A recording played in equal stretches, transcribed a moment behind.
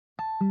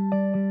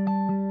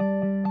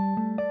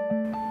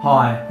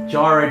Hi,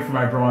 Jai Reid from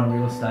O'Brien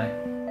Real Estate.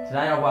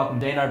 Today I welcome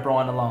Dean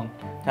O'Brien along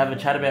to have a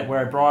chat about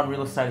where O'Brien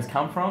Real Estate has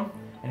come from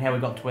and how we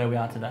got to where we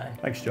are today.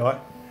 Thanks, Jai.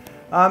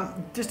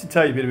 Just to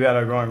tell you a bit about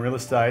O'Brien Real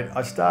Estate,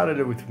 I started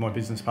it with my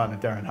business partner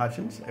Darren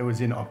Hutchins. It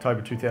was in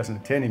October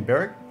 2010 in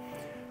Berwick.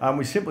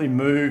 We simply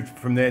moved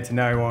from there to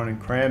Narrowine and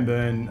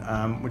Cranbourne,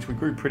 which we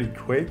grew pretty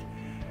quick.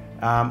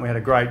 We had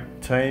a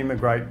great team, a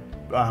great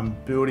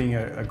building,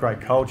 a great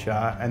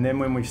culture, and then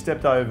when we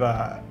stepped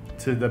over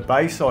to the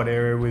Bayside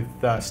area with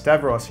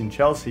Stavros in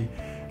Chelsea,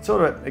 it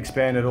sort of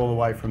expanded all the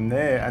way from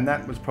there, and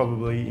that was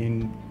probably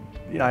in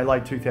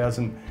late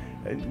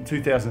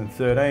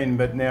 2013,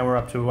 but now we're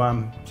up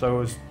to, so it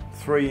was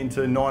 3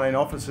 into 19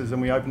 offices, and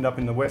we opened up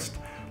in the West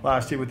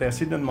last year with our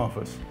Sydenham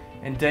office.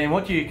 And Dean,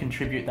 what do you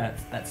contribute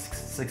that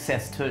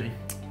success to?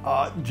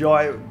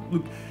 Jai,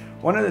 look,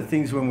 one of the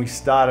things when we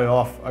started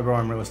off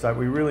O'Brien Real Estate,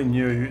 we really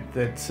knew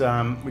that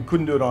we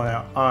couldn't do it on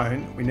our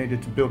own. We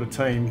needed to build a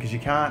team, because you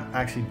can't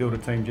actually build a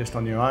team just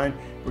on your own.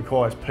 It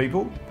requires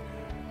people.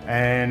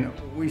 And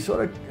we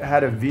sort of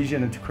had a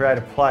vision to create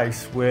a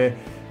place where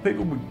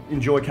people would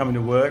enjoy coming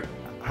to work.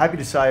 Happy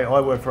to say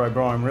I work for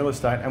O'Brien Real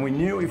Estate, and we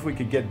knew if we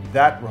could get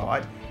that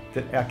right,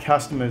 that our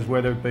customers,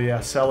 whether it be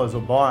our sellers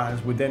or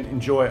buyers, would then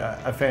enjoy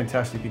a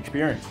fantastic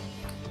experience.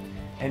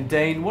 And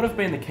Dean, what have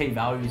been the key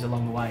values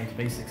along the way to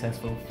be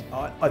successful?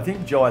 I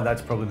think, Jai,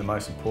 that's probably the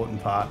most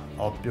important part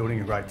of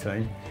building a great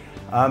team.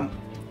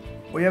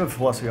 We have a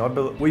philosophy,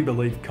 we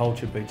believe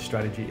culture beats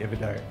strategy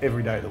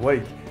every day of the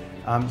week.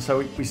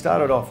 So we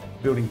started off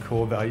building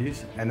core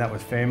values, and that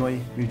was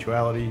family,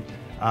 mutuality,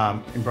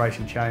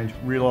 embracing change,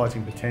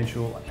 realising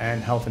potential,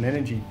 and health and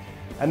energy.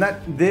 And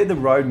they're the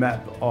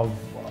roadmap of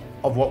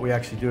what we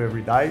actually do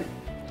every day.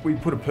 We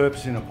put a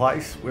purpose in a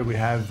place where we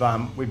have,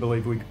 we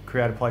believe we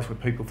create a place where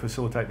people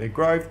facilitate their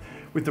growth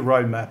with the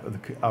roadmap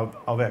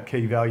of our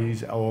key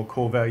values or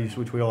core values,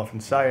 which we often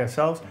say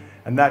ourselves,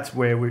 and that's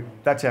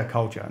our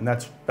culture, and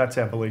that's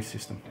our belief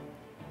system.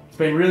 It's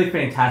been really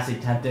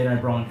fantastic to have Dean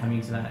O'Brien come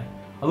in today.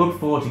 I look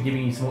forward to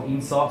giving you some more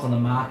insights on the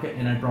market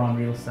and O'Brien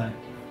Real Estate.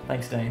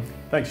 Thanks, Dean.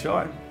 Thanks,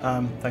 Jai.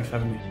 Thanks for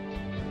having me.